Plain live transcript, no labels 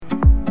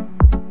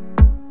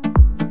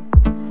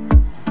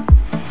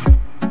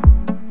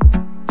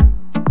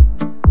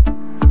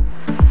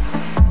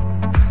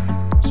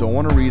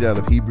want to read out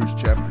of Hebrews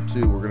chapter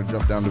 2. We're going to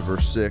jump down to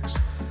verse 6.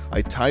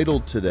 I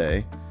titled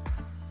today,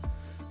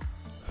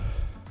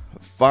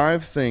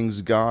 5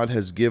 Things God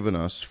Has Given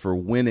Us for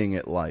Winning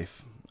at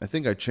Life. I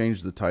think I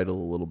changed the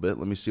title a little bit.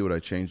 Let me see what I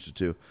changed it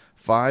to.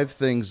 5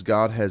 Things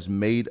God Has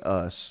Made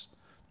Us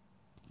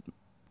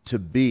to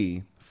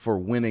Be for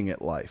Winning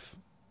at Life.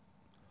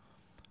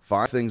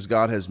 5 things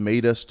God has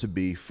made us to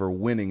be for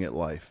winning at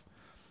life.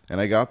 And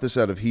I got this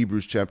out of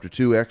Hebrews chapter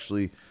 2.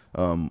 Actually,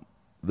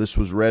 this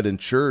was read in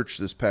church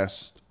this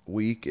past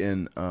week,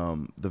 and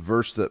the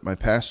verse that my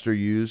pastor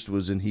used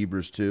was in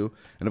Hebrews 2.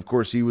 And of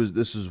course,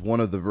 this is one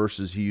of the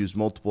verses. He used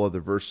multiple other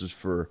verses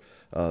for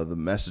the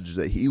message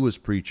that he was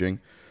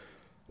preaching.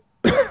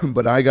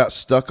 But I got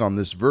stuck on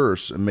this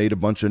verse and made a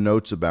bunch of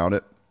notes about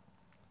it.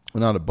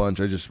 Well, not a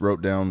bunch. I just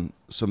wrote down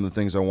some of the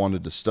things I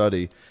wanted to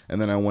study, and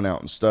then I went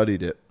out and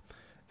studied it.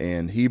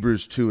 And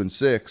Hebrews 2 and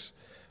 6,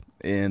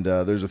 and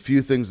there's a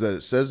few things that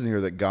it says in here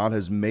that God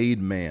has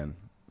made man.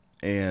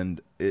 And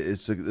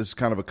it's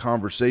kind of a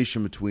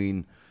conversation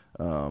between,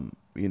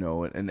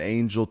 an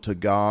angel to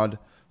God,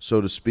 so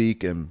to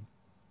speak, and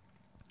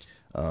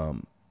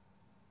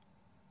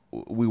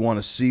we want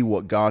to see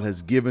what God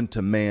has given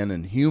to man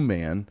and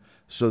human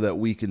so that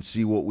we can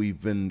see what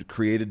we've been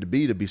created to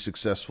be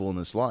successful in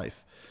this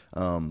life.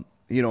 And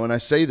I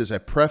say this, I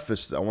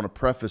want to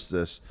preface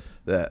this,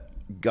 that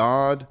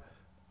God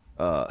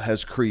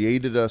has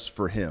created us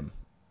for him.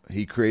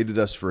 He created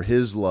us for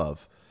his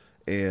love.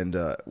 And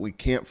we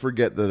can't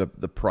forget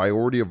that the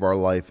priority of our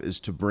life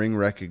is to bring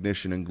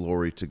recognition and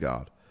glory to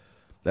God.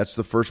 That's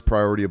the first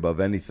priority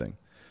above anything.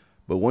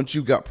 But once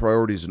you've got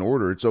priorities in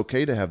order, it's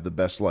okay to have the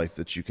best life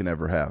that you can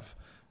ever have.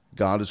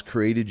 God has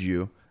created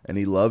you, and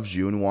he loves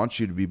you and wants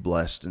you to be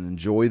blessed and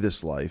enjoy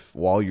this life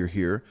while you're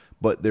here.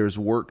 But there's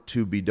work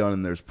to be done,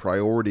 and there's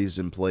priorities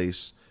in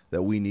place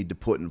that we need to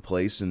put in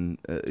place. And,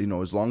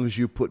 as long as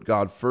you put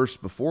God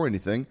first before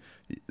anything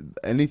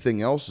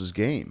else is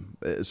game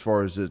as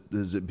far as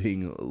it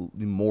being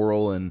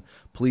moral and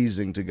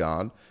pleasing to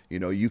God.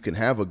 You can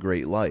have a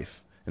great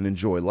life and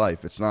enjoy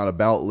life. It's not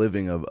about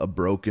living a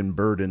broken,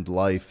 burdened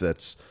life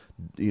that's,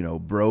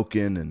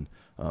 broken and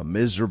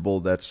miserable.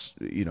 That's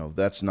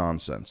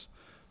nonsense.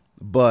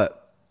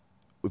 But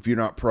if you're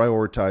not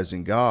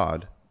prioritizing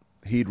God,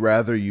 he'd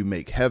rather you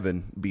be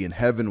in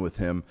heaven with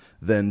him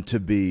than to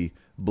be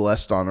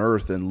blessed on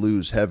earth and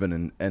lose heaven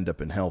and end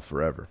up in hell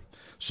forever.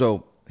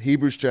 So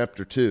Hebrews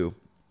chapter 2,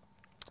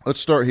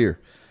 let's start here,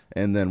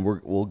 and then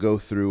we'll go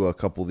through a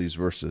couple of these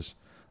verses.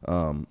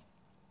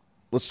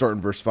 Let's start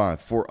in verse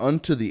 5. For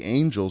unto the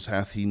angels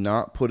hath he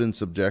not put in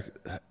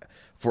subjection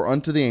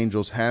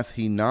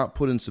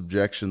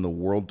the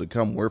world to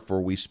come,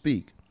 wherefore we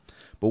speak.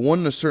 But one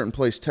in a certain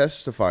place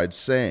testified,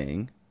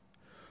 saying,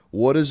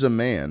 What is a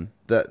man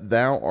that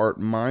thou art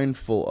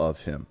mindful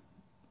of him?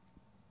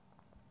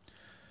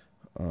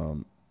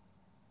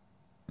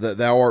 That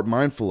thou art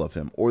mindful of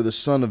him, or the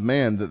Son of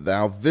Man that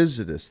thou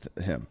visitest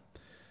him.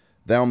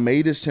 Thou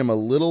madest him a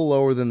little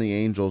lower than the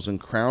angels, and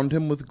crowned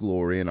him with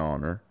glory and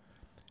honor,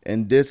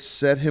 and didst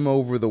set him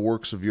over the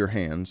works of your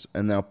hands,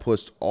 and thou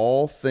putst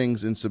all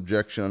things in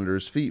subjection under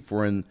his feet.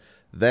 For in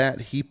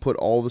that he put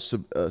all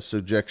the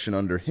subjection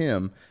under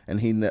him,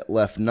 and he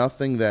left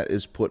nothing that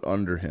is put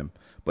under him.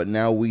 But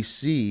now we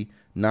see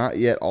not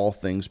yet all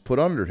things put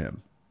under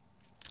him.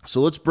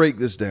 So let's break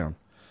this down.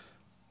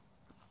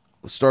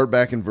 Let's start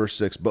back in verse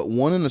 6. But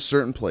one in a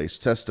certain place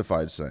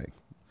testified, saying,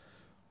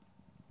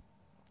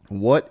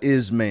 What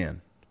is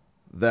man,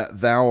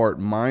 that thou art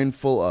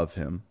mindful of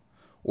him,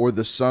 or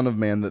the Son of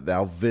Man that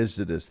thou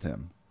visitest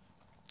him?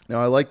 Now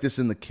I like this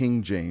in the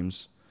King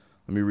James.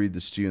 Let me read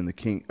this to you in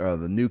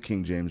the New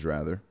King James,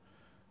 rather.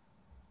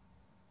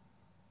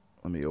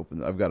 Let me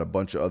open. I've got a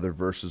bunch of other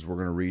verses we're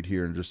going to read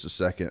here in just a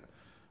second.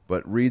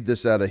 But read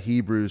this out of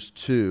Hebrews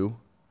 2,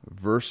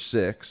 verse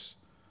 6.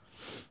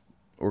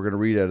 We're going to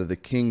read out of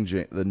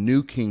the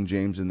New King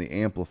James in the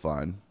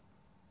Amplified. It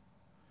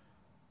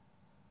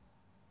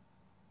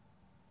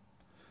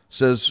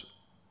says,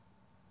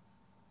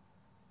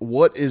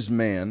 What is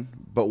man?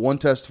 But one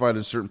testified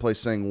in a certain place,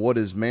 saying, What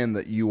is man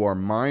that you are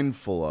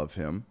mindful of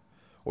him,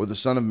 or the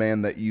Son of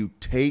Man that you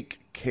take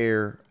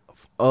care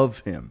of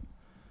him?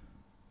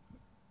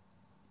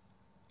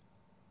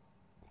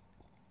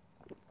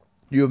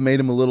 You have made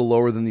him a little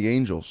lower than the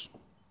angels.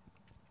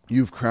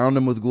 You've crowned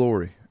him with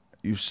glory.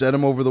 You've set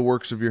him over the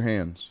works of your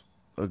hands,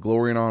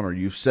 glory and honor.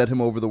 You've set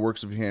him over the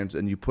works of your hands,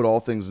 and you put all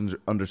things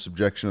under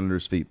subjection under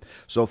his feet.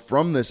 So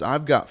from this,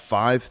 I've got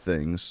 5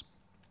 things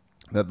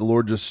that the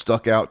Lord just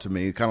stuck out to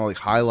me, kind of like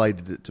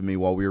highlighted it to me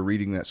while we were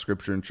reading that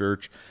scripture in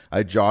church.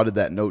 I jotted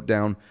that note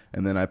down,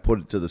 and then I put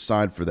it to the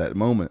side for that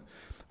moment.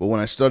 But when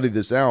I studied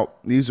this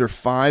out, these are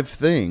 5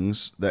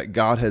 things that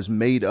God has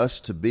made us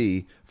to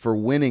be for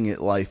winning at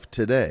life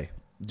today,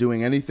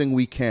 doing anything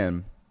we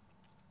can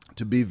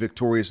to be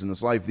victorious in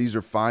this life. These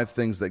are 5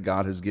 things that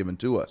God has given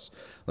to us.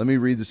 Let me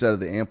read this out of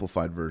the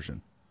Amplified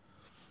Version.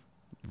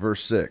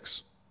 Verse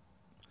 6.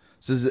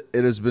 It says,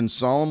 It has been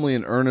solemnly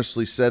and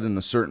earnestly said in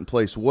a certain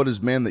place, What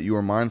is man that you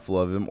are mindful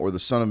of him, or the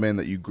Son of Man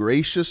that you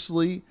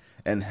graciously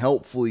and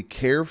helpfully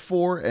care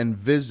for and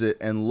visit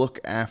and look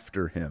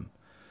after him.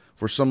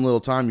 For some little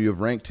time you have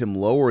ranked him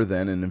lower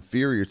than and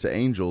inferior to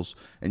angels,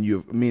 and you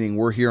have, meaning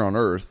we're here on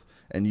earth,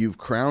 and you've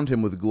crowned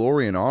him with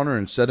glory and honor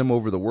and set him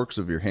over the works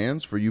of your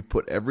hands, for you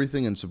put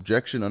everything in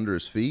subjection under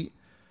his feet.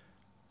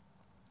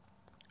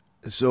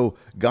 So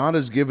God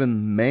has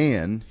given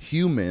man,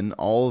 human,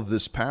 all of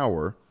this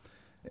power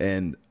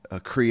and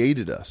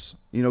created us.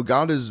 You know,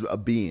 God is a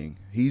being.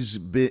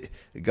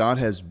 God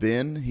has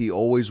been, he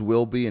always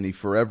will be, and he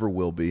forever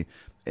will be.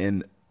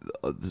 And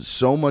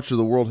so much of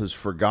the world has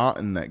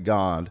forgotten that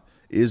God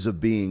is a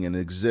being and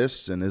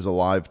exists and is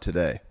alive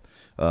today.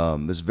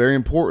 It's very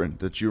important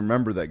that you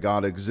remember that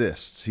God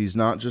exists. He's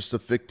not just a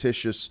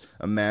fictitious,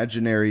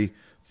 imaginary,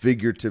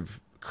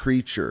 figurative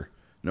creature.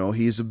 No,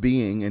 he's a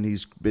being, and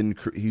he's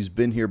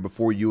been here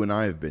before you and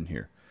I have been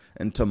here.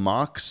 And to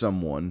mock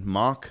someone,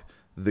 mock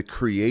the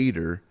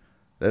Creator,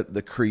 that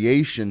the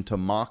creation, to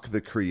mock the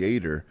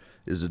Creator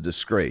is a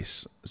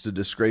disgrace. It's a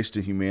disgrace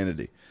to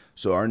humanity.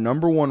 So our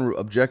number one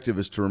objective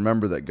is to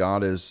remember that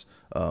God is,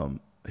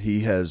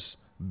 he has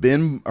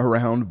been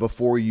around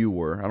before you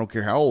were. I don't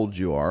care how old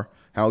you are,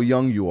 how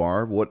young you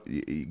are.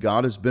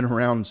 God has been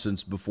around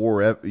since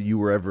before you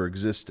were ever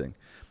existing.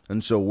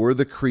 And so we're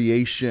the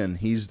creation.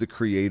 He's the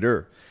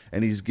creator.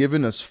 And he's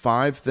given us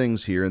 5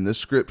 things here in this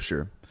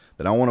scripture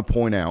that I want to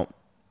point out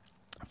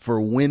for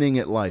winning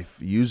at life,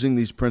 using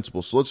these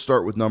principles. So let's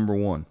start with number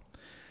 1.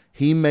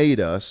 He made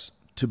us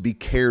to be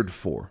cared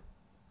for.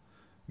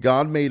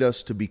 God made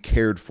us to be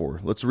cared for.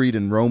 Let's read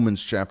in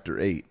Romans chapter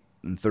 8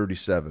 and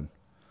 37.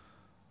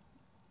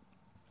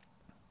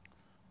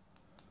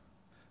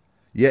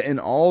 Yet in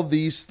all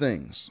these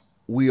things,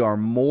 we are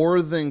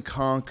more than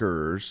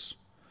conquerors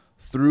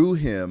through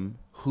him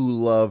who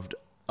loved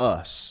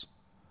us.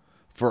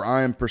 For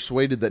I am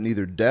persuaded that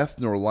neither death,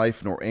 nor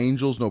life, nor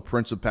angels, nor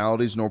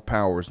principalities, nor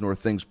powers, nor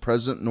things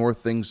present, nor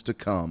things to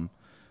come.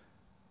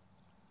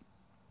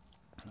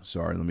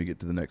 Sorry, let me get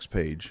to the next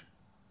page.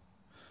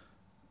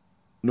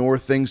 Nor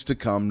things to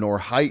come, nor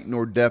height,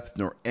 nor depth,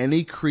 nor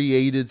any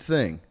created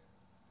thing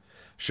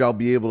shall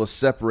be able to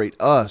separate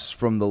us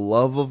from the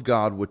love of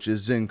God which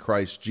is in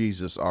Christ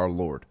Jesus our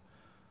Lord.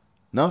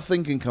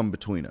 Nothing can come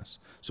between us.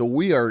 So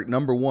we are,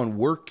 number 1,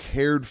 we're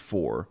cared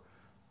for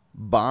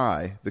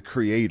by the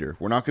Creator.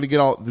 We're not going to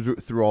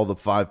get through all the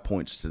 5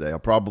 points today. I'll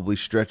probably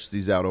stretch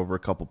these out over a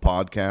couple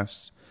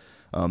podcasts.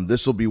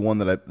 This will be one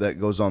that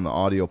goes on the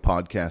audio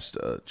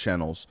podcast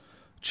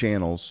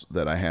channels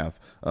that I have.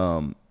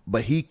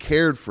 But he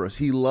cared for us.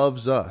 He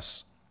loves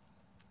us.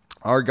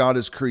 Our God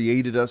has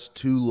created us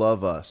to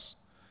love us.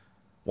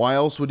 Why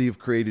else would he have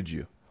created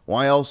you?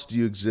 Why else do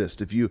you exist?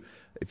 If you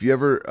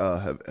ever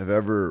have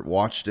ever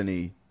watched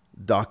any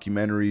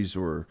documentaries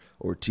or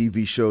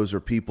TV shows or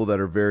people that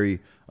are very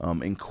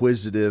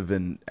inquisitive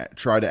and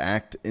try to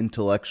act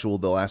intellectual,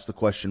 they'll ask the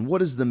question,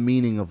 what is the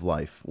meaning of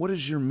life? What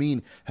is your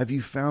mean? Have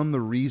you found the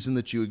reason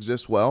that you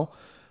exist? Well,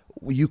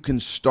 you can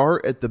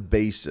start at the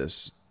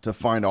basis to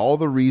find all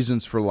the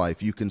reasons for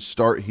life. You can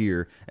start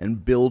here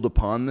and build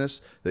upon this,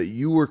 that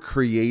you were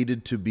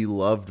created to be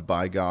loved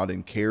by God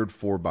and cared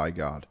for by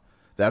God.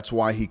 That's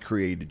why he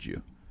created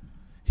you.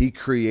 He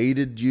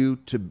created you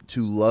to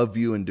love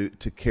you and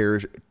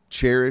to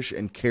cherish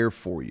and care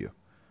for you.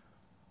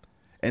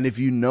 And if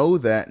you know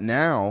that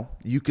now,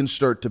 you can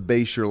start to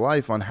base your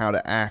life on how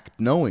to act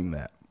knowing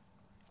that.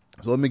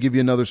 So let me give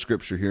you another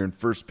scripture here in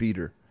 1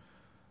 Peter.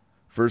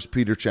 1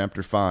 Peter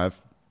chapter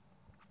 5,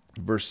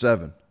 verse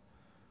 7.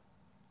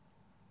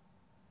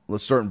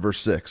 Let's start in verse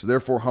 6.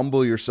 Therefore,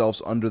 humble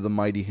yourselves under the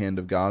mighty hand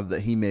of God,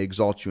 that he may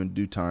exalt you in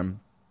due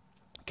time,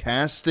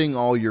 casting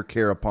all your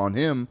care upon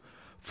him,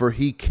 for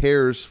he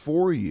cares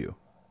for you.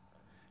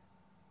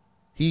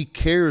 He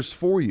cares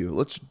for you.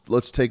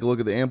 Let's take a look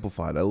at the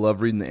Amplified. I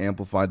love reading the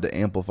Amplified to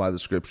amplify the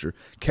scripture.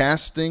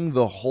 Casting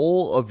the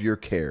whole of your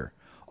care,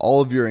 all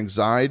of your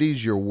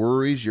anxieties, your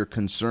worries, your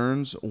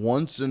concerns,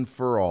 once and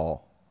for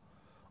all,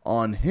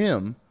 on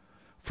him,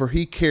 for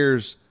he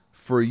cares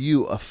for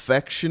you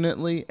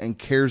affectionately and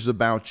cares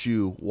about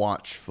you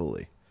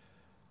watchfully.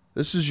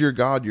 This is your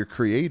God, your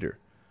creator.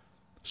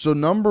 So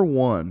number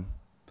 1,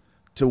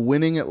 to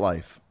winning at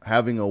life,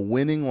 having a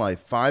winning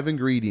life, 5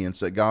 ingredients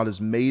that God has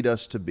made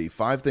us to be,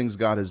 5 things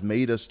God has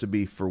made us to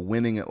be for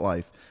winning at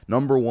life.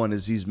 Number 1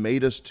 is he's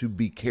made us to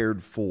be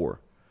cared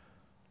for.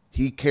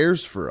 He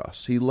cares for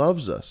us. He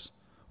loves us.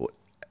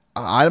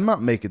 I'm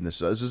not making this.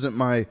 This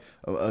isn't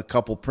a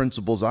couple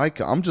principles.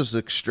 I'm just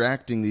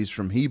extracting these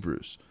from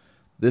Hebrews.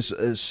 This,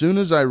 as soon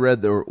as I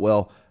read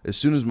as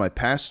soon as my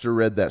pastor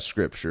read that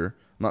scripture,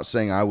 I'm not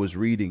saying I was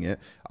reading it,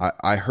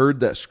 I heard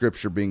that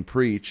scripture being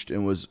preached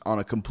and was on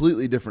a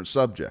completely different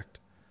subject.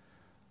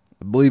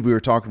 I believe we were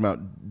talking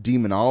about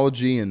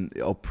demonology and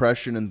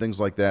oppression and things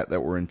like that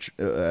were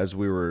as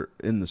we were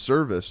in the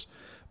service.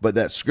 But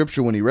that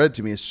scripture, when he read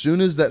to me, as soon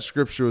as that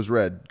scripture was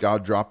read,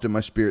 God dropped in my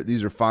spirit,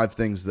 these are 5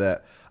 things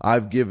that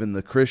I've given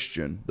the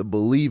Christian, the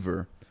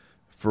believer,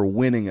 for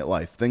winning at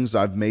life. Things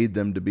I've made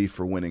them to be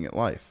for winning at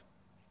life.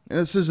 And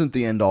this isn't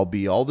the end-all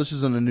be-all. This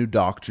isn't a new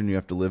doctrine you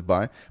have to live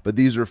by. But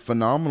these are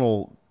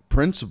phenomenal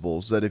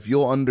principles that if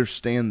you'll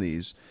understand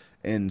these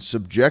and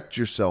subject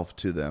yourself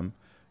to them,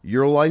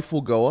 your life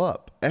will go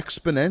up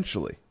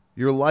exponentially.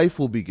 Your life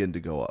will begin to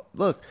go up.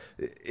 Look,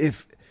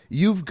 if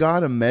you've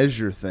got to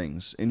measure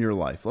things in your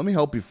life, let me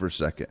help you for a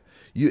second.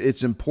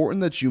 It's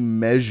important that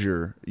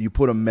you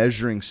put a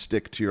measuring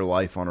stick to your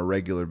life on a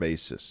regular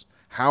basis.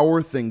 How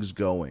are things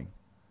going?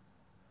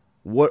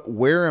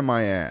 Where am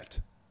I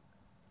at?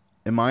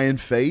 Am I in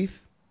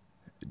faith?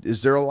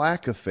 Is there a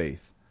lack of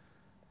faith?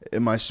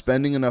 Am I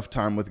spending enough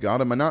time with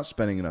God? Am I not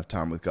spending enough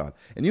time with God?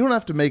 And you don't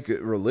have to make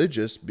it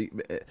religious,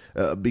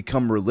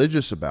 become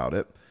religious about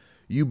it.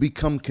 You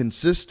become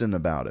consistent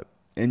about it,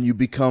 and you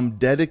become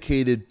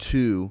dedicated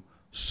to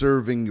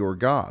serving your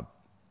God.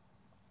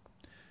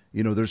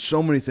 You know, there's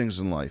so many things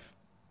in life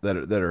that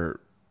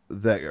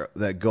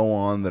go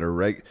on that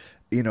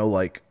are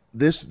like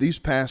these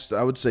past,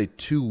 I would say,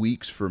 2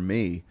 weeks for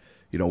me.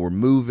 You know, we're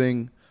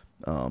moving.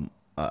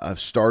 I've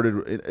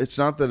started. It's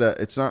not that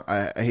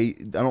I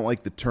don't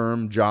like the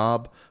term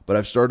job, but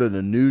I've started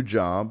a new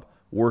job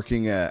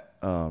working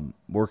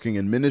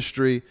in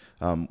ministry,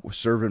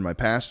 serving my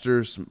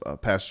pastors,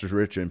 Pastor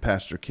Rich and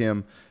Pastor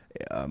Kim,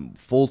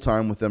 full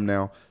time with them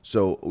now.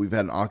 So we've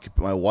had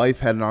my wife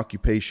had an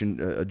occupation,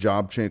 a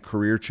job change,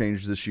 career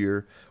change this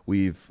year.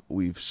 We've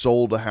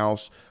sold a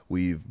house,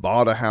 we've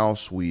bought a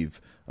house, we've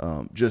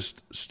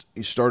just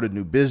started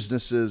new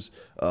businesses.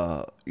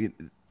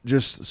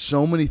 Just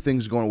so many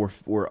things going on.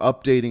 We're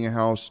updating a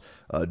house,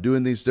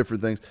 doing these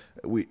different things.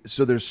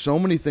 So there's so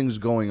many things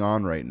going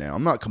on right now.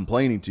 I'm not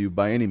complaining to you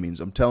by any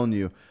means. I'm telling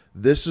you,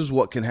 this is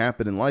what can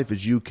happen in life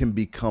is you can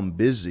become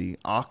busy,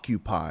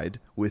 occupied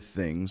with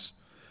things,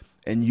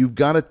 and you've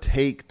got to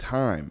take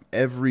time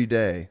every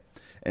day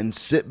and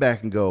sit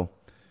back and go,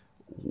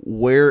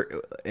 where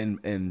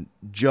and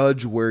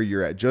judge where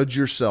you're at. Judge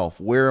yourself.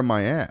 Where am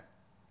I at?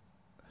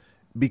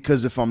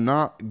 Because if I'm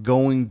not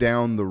going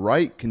down the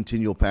right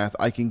continual path,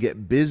 I can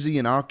get busy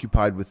and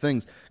occupied with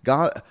things.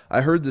 God,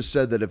 I heard this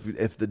said that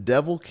if the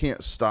devil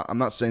can't stop, I'm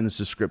not saying this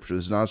is scripture.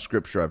 This is not a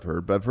scripture I've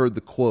heard, but I've heard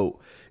the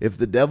quote, if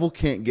the devil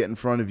can't get in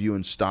front of you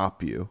and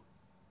stop you,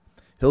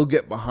 he'll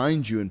get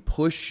behind you and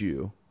push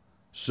you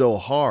so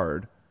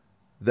hard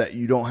that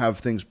you don't have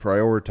things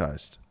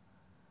prioritized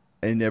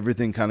and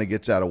everything kind of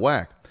gets out of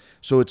whack.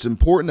 So it's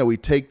important that we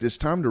take this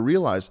time to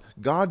realize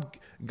God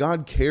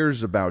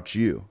cares about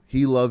you.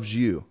 He loves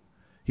you.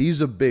 He's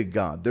a big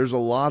God. There's a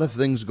lot of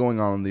things going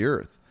on the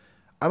earth.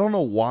 I don't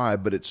know why,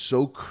 but it's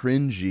so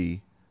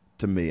cringy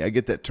to me. I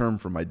get that term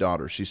from my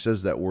daughter. She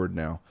says that word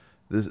now.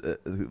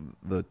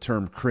 The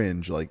term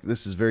cringe, like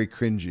this is very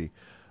cringy.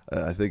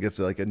 I think it's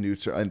like a new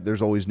term.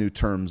 There's always new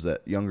terms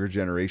that younger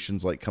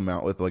generations like come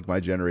out with. Like my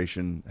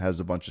generation has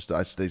a bunch of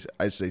stuff.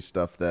 I say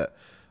stuff that,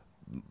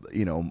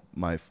 you know,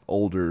 my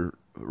older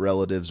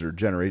relatives or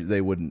generation,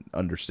 they wouldn't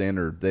understand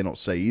or they don't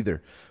say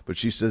either. But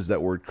she says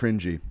that word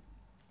cringy.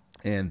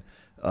 And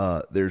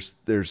there's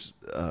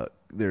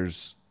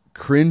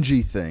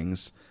cringy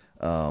things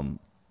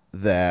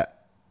that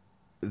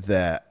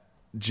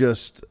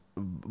just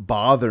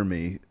bother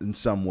me in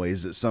some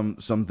ways, that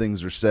some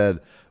things are said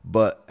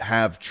but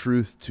have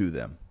truth to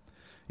them,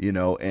 you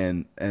know,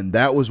 and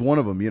that was one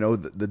of them. You know,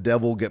 the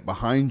devil will get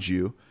behind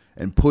you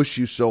and push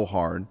you so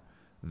hard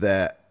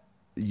that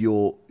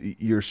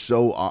you're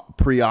so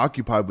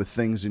preoccupied with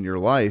things in your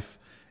life,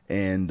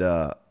 and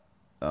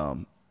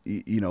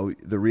you know,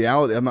 the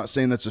reality, I'm not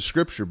saying that's a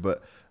scripture,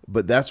 but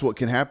that's what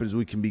can happen is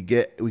we can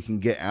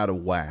get out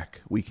of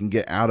whack. We can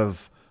get out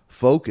of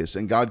focus,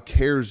 and God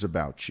cares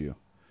about you.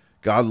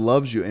 God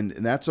loves you, and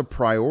that's a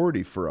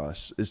priority for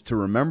us, is to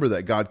remember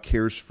that God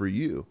cares for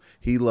you.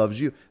 He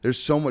loves you.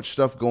 There's so much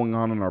stuff going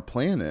on our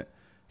planet.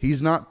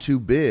 He's not too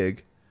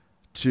big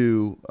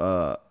to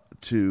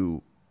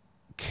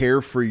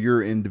care for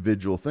your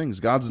individual things.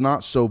 God's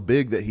not so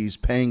big that he's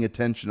paying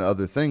attention to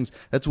other things.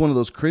 That's one of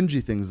those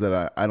cringy things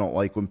that I don't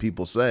like when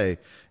people say.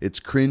 It's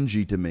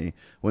cringy to me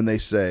when they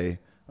say,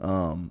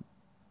 you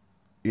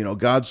know,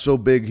 God's so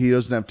big, he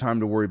doesn't have time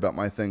to worry about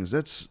my things.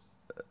 That's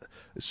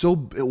so,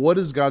 what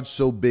is God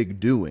so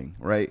big doing,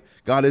 right?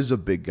 God is a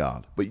big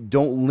God, but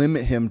don't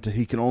limit him to,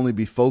 he can only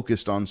be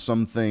focused on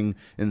something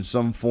in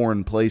some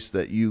foreign place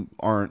that you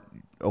aren't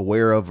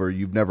aware of or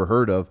you've never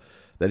heard of,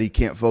 that he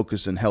can't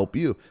focus and help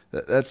you.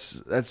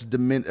 That's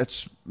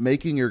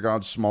making your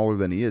God smaller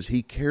than he is.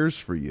 He cares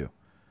for you.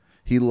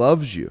 He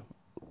loves you.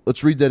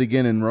 Let's read that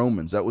again in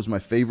Romans. That was my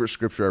favorite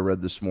scripture I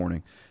read this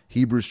morning.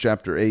 Hebrews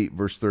chapter 8,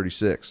 verse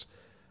 36.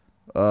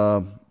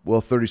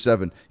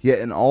 37. Yet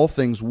in all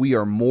things we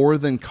are more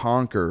than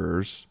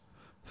conquerors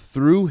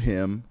through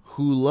him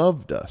who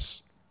loved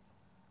us.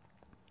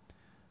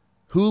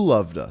 Who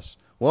loved us?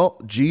 Well,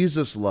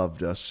 Jesus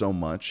loved us so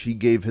much, he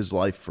gave his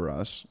life for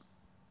us.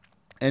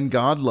 And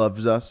God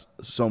loves us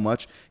so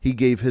much, he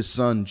gave his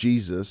son,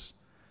 Jesus,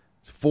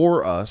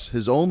 for us,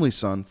 his only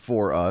son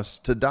for us,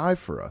 to die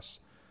for us.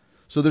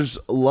 So there's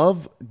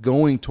love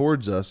going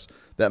towards us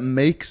that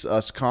makes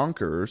us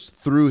conquerors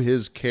through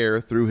his care,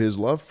 through his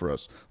love for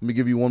us. Let me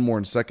give you one more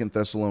in 2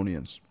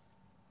 Thessalonians.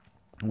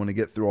 I want to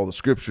get through all the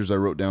scriptures I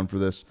wrote down for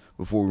this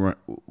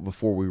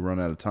before we run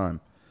out of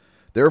time.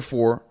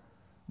 Therefore,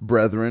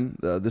 brethren,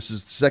 this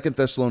is 2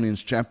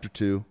 Thessalonians chapter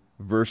 2,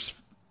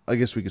 verse, I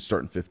guess we could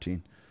start in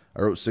 15.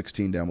 I wrote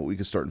 16 down, but we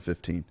could start in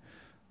 15.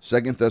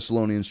 2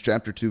 Thessalonians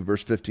chapter 2,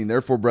 verse 15.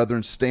 Therefore,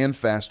 brethren, stand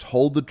fast,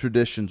 hold the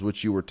traditions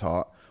which you were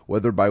taught,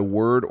 whether by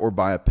word or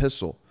by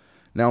epistle.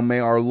 Now may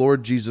our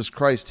Lord Jesus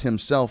Christ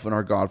himself and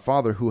our God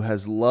Father, who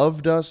has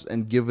loved us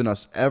and given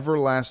us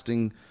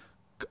everlasting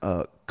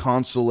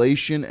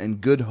consolation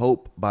and good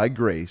hope by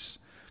grace,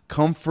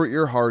 comfort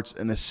your hearts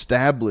and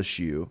establish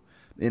you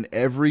in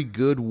every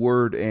good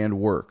word and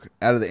work.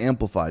 Out of the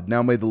Amplified.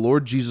 Now may the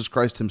Lord Jesus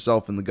Christ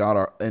himself and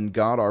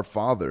God our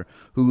Father,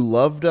 who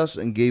loved us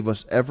and gave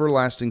us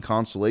everlasting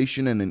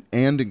consolation and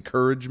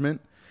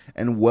encouragement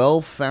and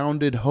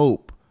well-founded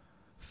hope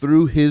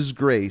through his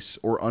grace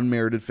or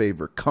unmerited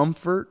favor,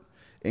 comfort,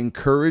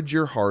 encourage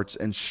your hearts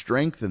and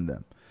strengthen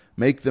them.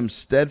 Make them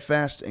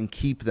steadfast and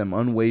keep them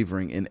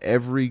unwavering in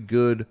every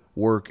good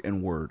work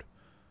and word.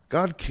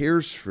 God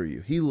cares for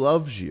you. He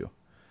loves you.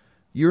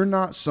 You're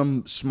not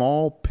some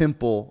small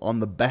pimple on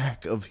the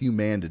back of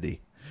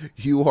humanity.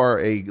 You are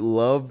a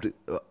loved,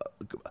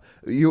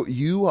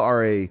 you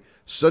are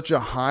such a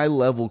high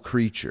level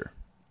creature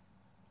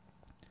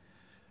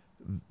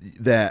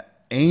that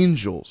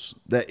angels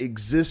that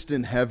exist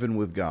in heaven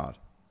with God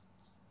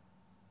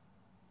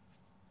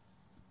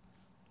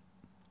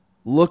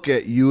look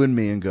at you and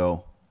me and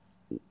go,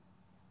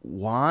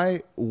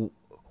 why?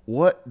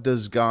 What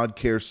does God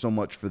care so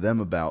much for them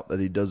about that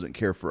he doesn't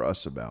care for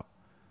us about?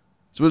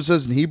 That's what it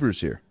says in Hebrews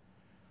here.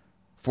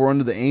 For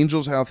unto the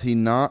angels hath he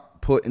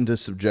not put into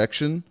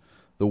subjection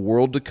the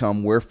world to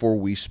come, wherefore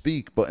we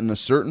speak. But in a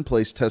certain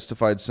place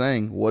testified,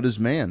 saying, what is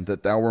man,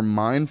 that thou were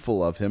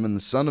mindful of him, and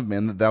the Son of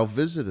Man, that thou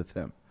visiteth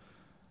him?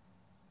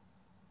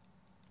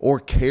 Or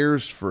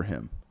cares for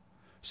him.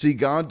 See,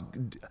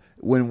 God,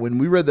 when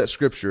we read that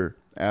scripture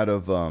out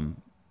of 1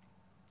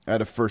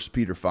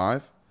 Peter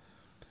 5,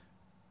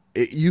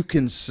 you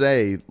can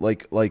say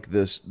like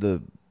this,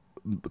 the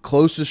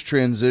closest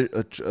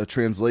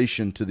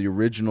translation to the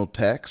original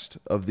text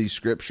of these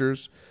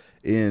scriptures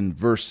in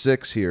verse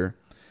 6 here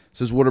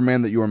says, what a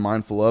man that you are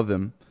mindful of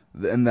him,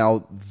 and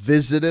thou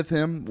visiteth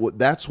him.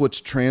 That's what's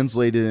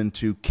translated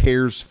into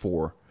cares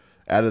for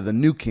out of the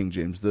New King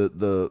James.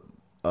 The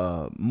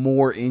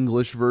more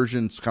English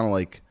version, it's kind of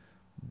like,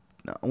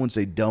 I wouldn't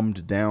say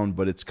dumbed down,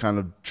 but it's kind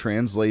of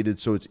translated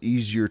so it's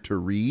easier to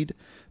read.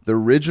 The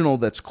original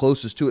that's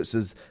closest to it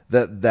says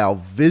that thou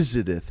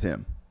visiteth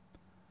him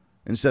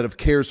instead of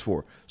cares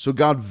for. So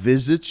God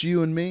visits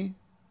you and me.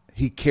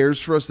 He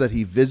cares for us, that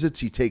he visits.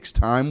 He takes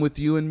time with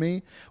you and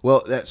me.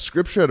 Well, that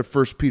scripture out of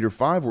 1 Peter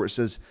 5 where it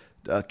says,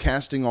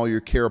 casting all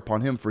your care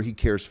upon him, for he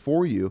cares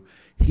for you.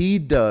 He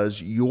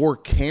does your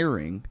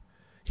caring.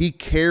 He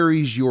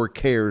carries your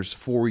cares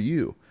for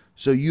you,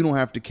 so you don't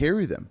have to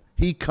carry them.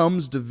 He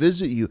comes to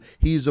visit you.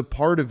 He's a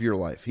part of your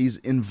life. He's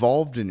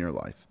involved in your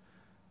life.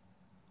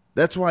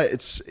 That's why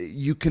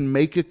you can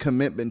make a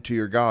commitment to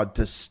your God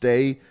to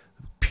stay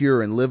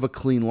pure and live a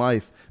clean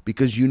life,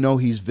 because you know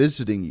he's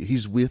visiting you.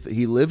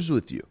 He lives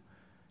with you.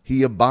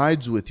 He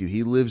abides with you.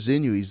 He lives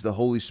in you. He's the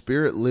Holy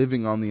Spirit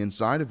living on the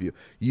inside of you.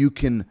 You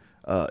can,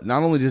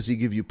 not only does he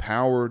give you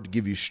power, to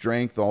give you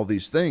strength, all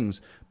these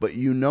things, but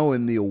you know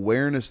in the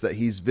awareness that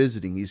he's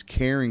visiting, he's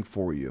caring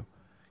for you,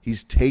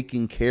 he's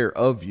taking care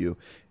of you,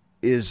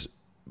 is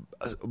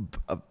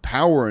a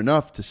power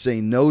enough to say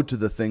no to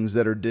the things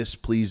that are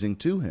displeasing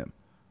to him.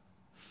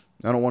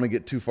 I don't want to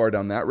get too far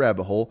down that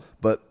rabbit hole,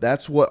 but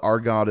that's what our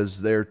God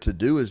is there to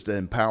do, is to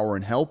empower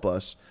and help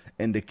us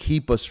and to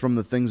keep us from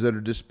the things that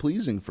are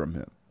displeasing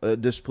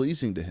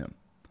to him.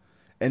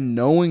 And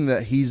knowing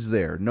that he's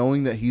there,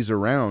 knowing that he's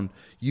around,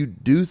 you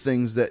do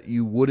things that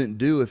you wouldn't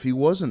do if he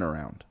wasn't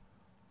around.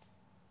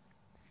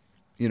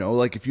 You know,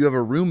 like if you have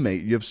a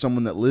roommate, you have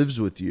someone that lives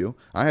with you.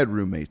 I had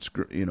roommates,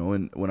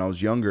 and when I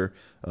was younger,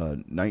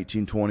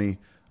 19, 20,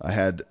 I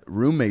had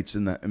roommates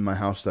in my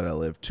house that I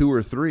lived, 2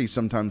 or 3,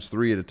 sometimes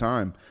 3 at a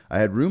time. I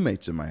had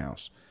roommates in my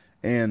house,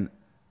 and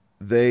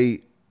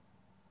they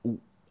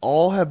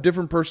all have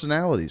different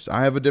personalities.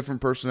 I have a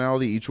different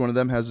personality. Each one of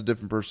them has a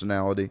different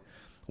personality.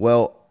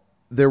 Well,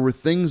 there were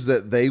things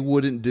that they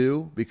wouldn't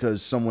do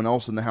because someone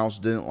else in the house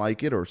didn't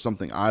like it, or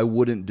something I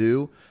wouldn't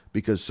do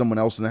because someone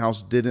else in the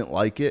house didn't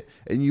like it.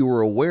 And you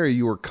were aware,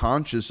 you were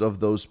conscious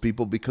of those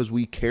people because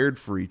we cared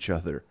for each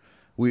other.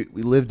 We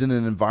lived in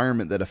an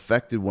environment that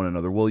affected one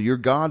another. Well, your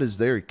God is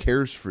there. He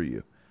cares for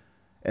you.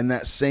 And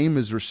that same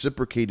is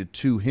reciprocated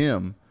to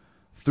him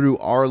through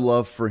our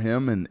love for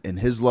him and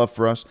his love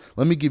for us.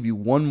 Let me give you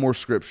one more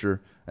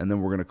scripture, and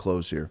then we're going to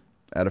close here.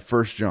 Out of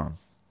 1 John.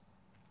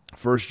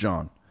 1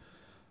 John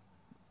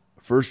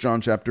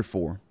chapter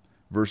 4,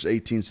 verse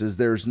 18 says,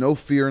 there is no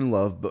fear in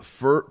love, but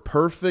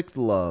perfect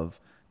love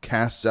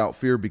casts out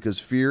fear, because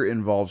fear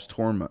involves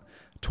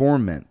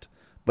torment.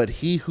 But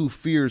he who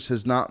fears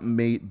has not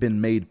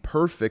been made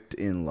perfect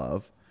in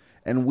love,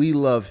 and we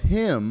love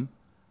him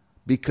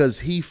because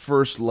he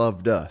first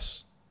loved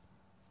us.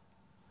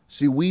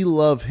 See, we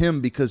love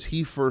him because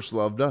he first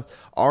loved us.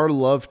 Our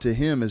love to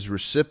him is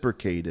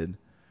reciprocated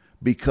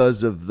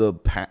because of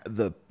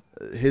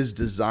his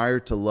desire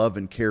to love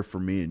and care for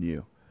me and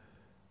you.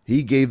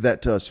 He gave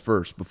that to us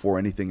first before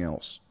anything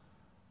else.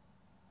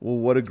 Well,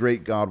 what a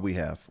great God we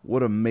have.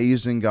 What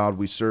amazing God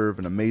we serve,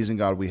 an amazing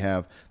God we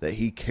have, that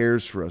he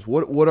cares for us.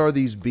 What are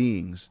these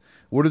beings?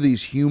 What are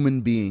these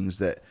human beings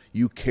that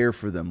you care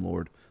for them,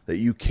 Lord? That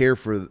you care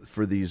for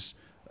these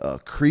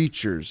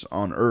creatures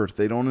on earth.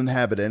 They don't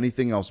inhabit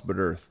anything else but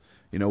earth.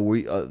 You know,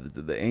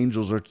 the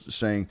angels are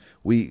saying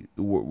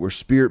we're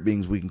spirit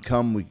beings. We can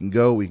come, we can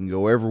go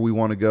wherever we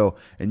want to go.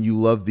 And you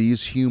love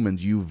these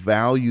humans. You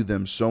value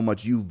them so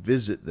much. You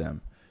visit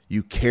them.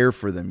 You care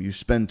for them. You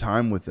spend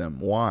time with them.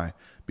 Why?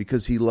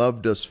 Because he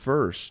loved us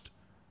first.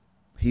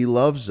 He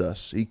loves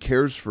us. He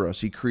cares for us.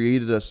 He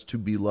created us to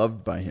be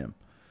loved by him.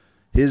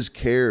 His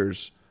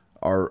cares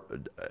are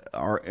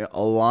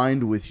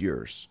aligned with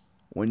yours.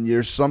 When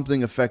there's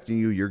something affecting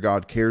you, your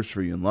God cares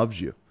for you and loves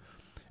you.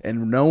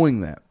 And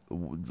knowing that,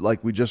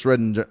 like we just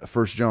read in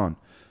 1 John,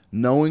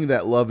 knowing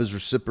that love is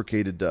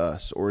reciprocated to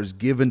us or is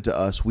given to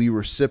us, we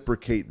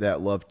reciprocate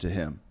that love to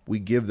him. We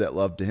give that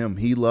love to him.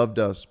 He loved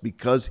us.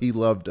 Because he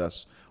loved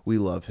us, we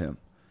love him.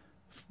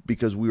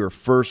 Because we were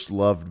first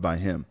loved by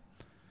him.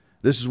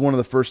 This is one of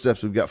the first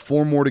steps. We've got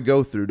 4 more to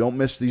go through. Don't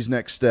miss these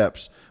next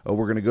steps.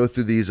 We're going to go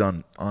through these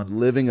on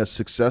living a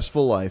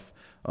successful life,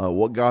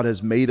 what God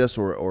has made us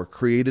or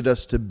created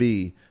us to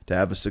be to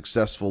have a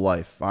successful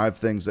life. 5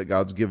 things that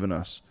God's given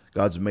us.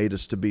 God's made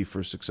us to be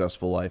for a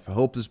successful life. I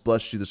hope this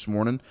blessed you this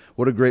morning.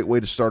 What a great way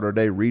to start our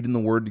day, reading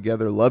the Word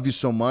together. Love you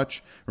so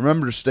much.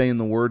 Remember to stay in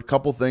the Word.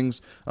 Couple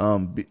things.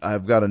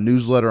 I've got a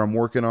newsletter I'm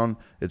working on.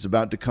 It's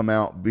about to come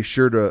out. Be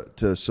sure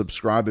to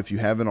subscribe if you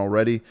haven't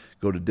already.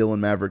 Go to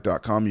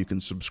DylanMaverick.com. You can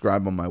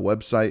subscribe on my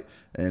website,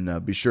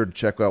 and be sure to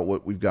check out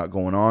what we've got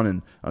going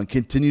on, and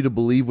continue to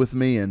believe with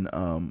me, and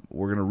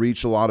we're going to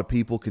reach a lot of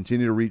people,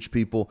 continue to reach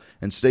people,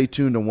 and stay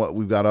tuned on what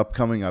we've got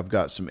upcoming. I've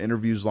got some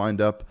interviews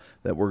lined up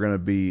that we're going to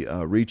be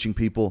reaching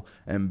people.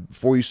 And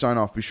before you sign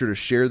off, be sure to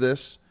share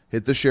this.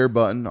 Hit the share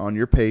button on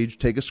your page.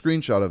 Take a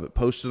screenshot of it.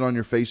 Post it on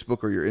your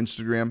Facebook or your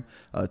Instagram.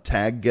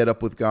 Tag Get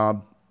Up With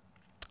God.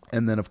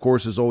 And then, of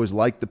course, as always,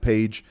 like the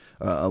page,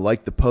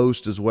 like the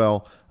post as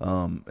well.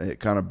 It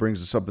kind of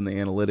brings us up in the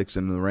analytics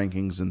and the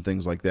rankings and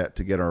things like that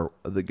to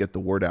get the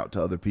word out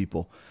to other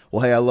people.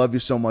 Well, hey, I love you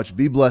so much.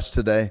 Be blessed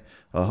today.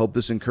 I hope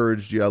this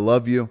encouraged you. I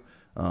love you.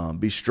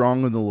 Be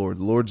strong in the Lord.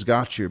 The Lord's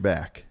got your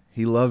back.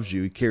 He loves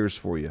you. He cares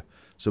for you.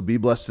 So be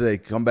blessed today.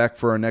 Come back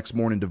for our next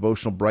morning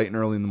devotional bright and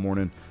early in the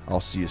morning. I'll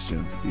see you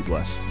soon. Be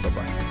blessed.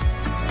 Bye-bye.